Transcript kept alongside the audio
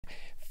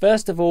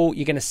First of all,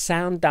 you're going to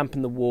sound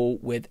dampen the wall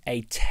with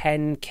a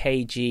 10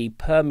 kg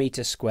per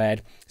meter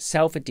squared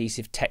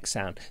self-adhesive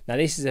Texsound. Now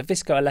this is a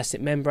viscoelastic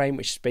membrane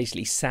which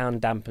basically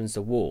sound dampens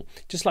the wall,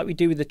 just like we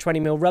do with the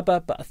 20mm rubber,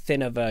 but a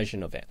thinner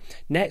version of it.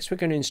 Next, we're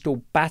going to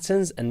install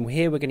battens, and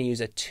here we're going to use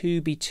a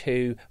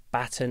 2x2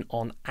 batten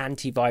on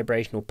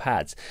anti-vibrational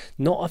pads.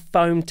 Not a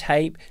foam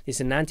tape, it's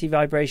an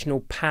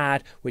anti-vibrational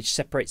pad which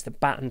separates the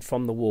batten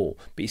from the wall,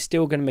 but you're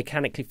still going to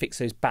mechanically fix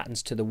those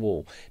battens to the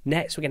wall.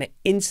 Next, we're going to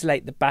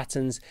insulate the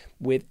battens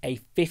with a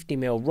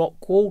 50mm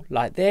rock wool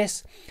like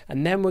this,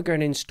 and then we're going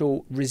to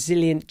install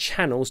resilient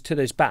channels to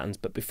those battens.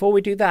 But before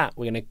we do that,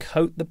 we're going to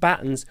coat the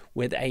battens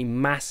with a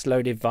mass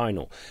loaded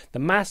vinyl. The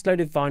mass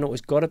loaded vinyl has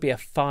got to be a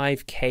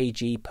 5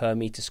 kg per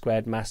meter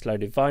squared mass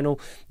loaded vinyl.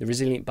 The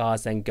resilient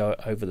bars then go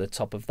over the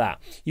top of that.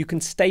 You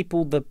can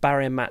staple the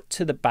barrier mat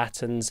to the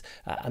battens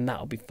and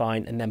that'll be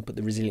fine, and then put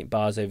the resilient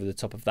bars over the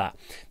top of that.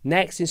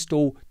 Next,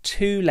 install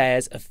 2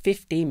 layers of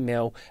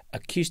 15mm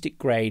acoustic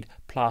grade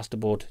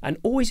plasterboard, and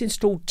always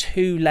install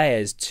 2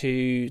 layers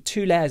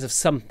of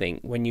something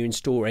when you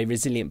install a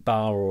resilient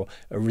bar or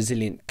a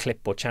resilient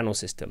clip or channel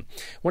system.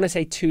 When I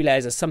say 2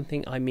 layers of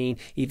something, I mean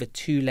either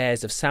 2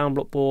 layers of sound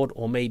block board,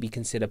 or maybe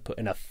consider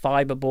putting a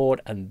fibre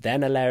board and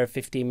then a layer of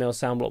 15mm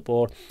sound block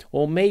board,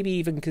 or maybe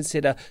even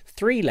consider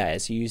 3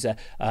 layers. You use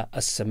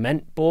a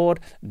cement board,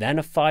 then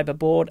a fibre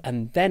board,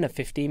 and then a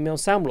 15mm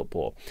sound block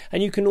board.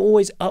 And you can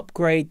always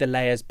upgrade the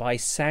layers by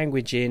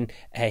sandwiching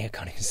I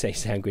can't even say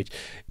sandwich.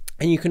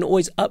 And you can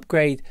always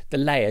upgrade the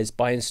layers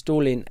by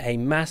installing a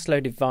mass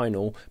loaded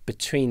vinyl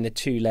between the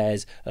 2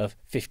 layers of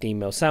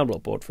 15mm sound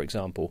block board, for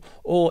example,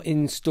 or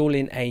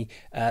installing a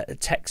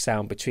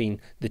Texsound between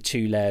the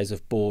 2 layers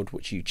of board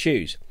which you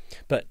choose.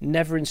 But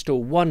never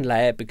install 1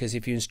 layer, because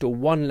if you install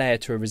 1 layer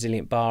to a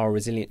resilient bar or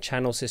resilient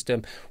channel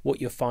system, what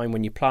you'll find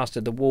when you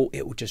plaster the wall,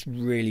 it will just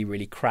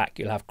really crack.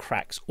 You'll have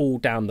cracks all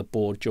down the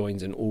board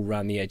joins and all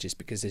around the edges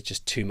because there's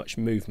just too much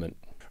movement.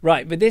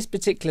 Right, with this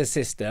particular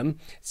system,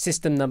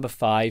 system number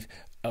 5,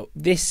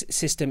 this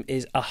system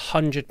is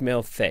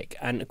 100mm thick,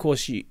 and of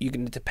course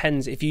it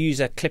depends. If you use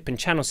a clip and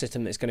channel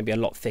system, it's going to be a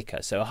lot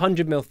thicker. So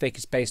 100mm thick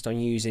is based on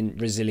using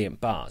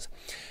resilient bars.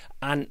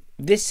 And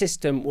this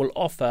system will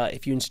offer,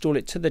 if you install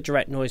it to the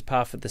direct noise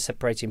path of the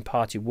separating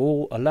party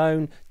wall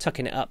alone,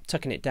 tucking it up,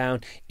 tucking it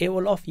down, it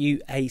will offer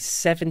you a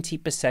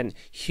 70%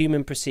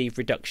 human perceived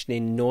reduction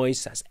in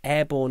noise. That's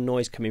airborne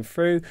noise coming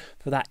through.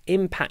 For that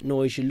impact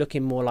noise, you're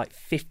looking more like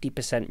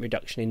 50%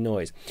 reduction in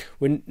noise.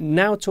 We're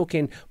now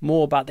talking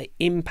more about the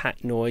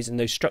impact noise and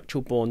those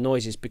structural borne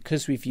noises,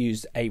 because we've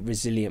used a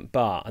resilient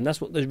bar. And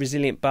that's what the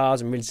resilient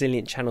bars and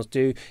resilient channels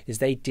do, is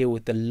they deal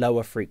with the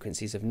lower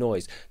frequencies of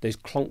noise, those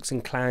clonks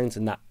and clangs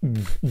and that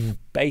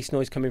bass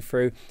noise coming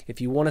through. If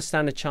you want to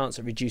stand a chance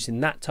at reducing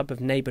that type of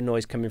neighbour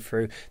noise coming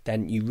through,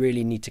 then you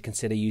really need to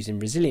consider using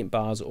resilient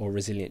bars or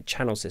resilient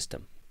channel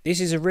system. This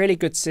is a really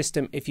good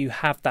system if you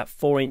have that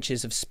 4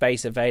 inches of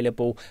space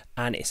available,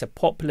 and it's a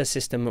popular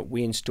system that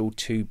we install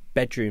to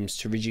bedrooms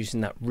to reducing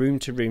that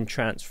room-to-room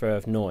transfer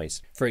of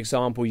noise. For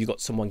example, you've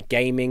got someone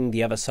gaming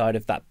the other side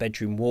of that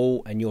bedroom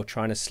wall and you're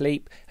trying to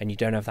sleep and you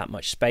don't have that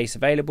much space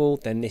available,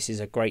 then this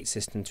is a great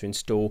system to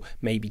install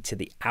maybe to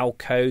the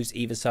alcoves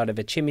either side of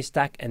a chimney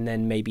stack, and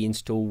then maybe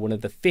install one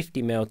of the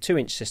 50mm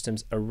 2-inch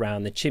systems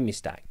around the chimney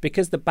stack.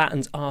 Because the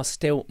battens are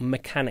still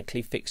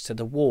mechanically fixed to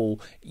the wall,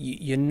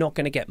 you're not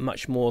going to get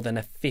much more than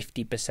a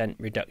 50%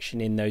 reduction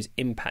in those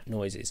impact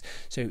noises.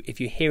 So if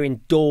you're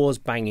hearing doors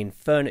banging,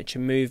 furniture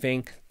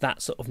moving,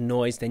 that sort of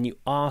noise, then you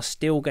are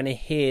still going to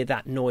hear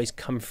that noise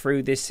come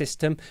through this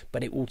system,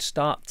 but it will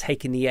start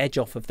taking the edge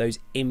off of those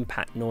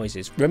impact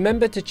noises.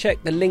 Remember to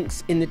check the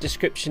links in the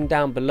description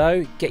down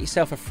below. Get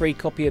yourself a free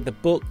copy of the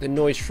book, The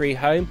Noise Free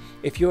Home.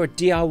 If you're a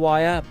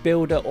DIYer,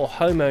 builder or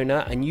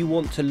homeowner and you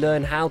want to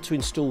learn how to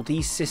install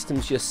these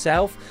systems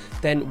yourself,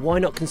 then why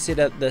not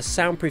consider the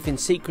Soundproofing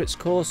Secrets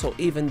course, or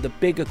even the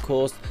bigger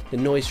course, the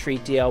Noise Free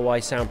DIY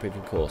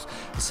Soundproofing course.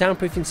 The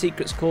Soundproofing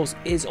Secrets course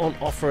is on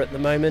offer at the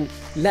moment.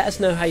 Let us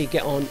know how you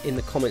get on in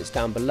the comments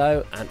down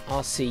below, and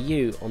I'll see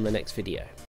you on the next video.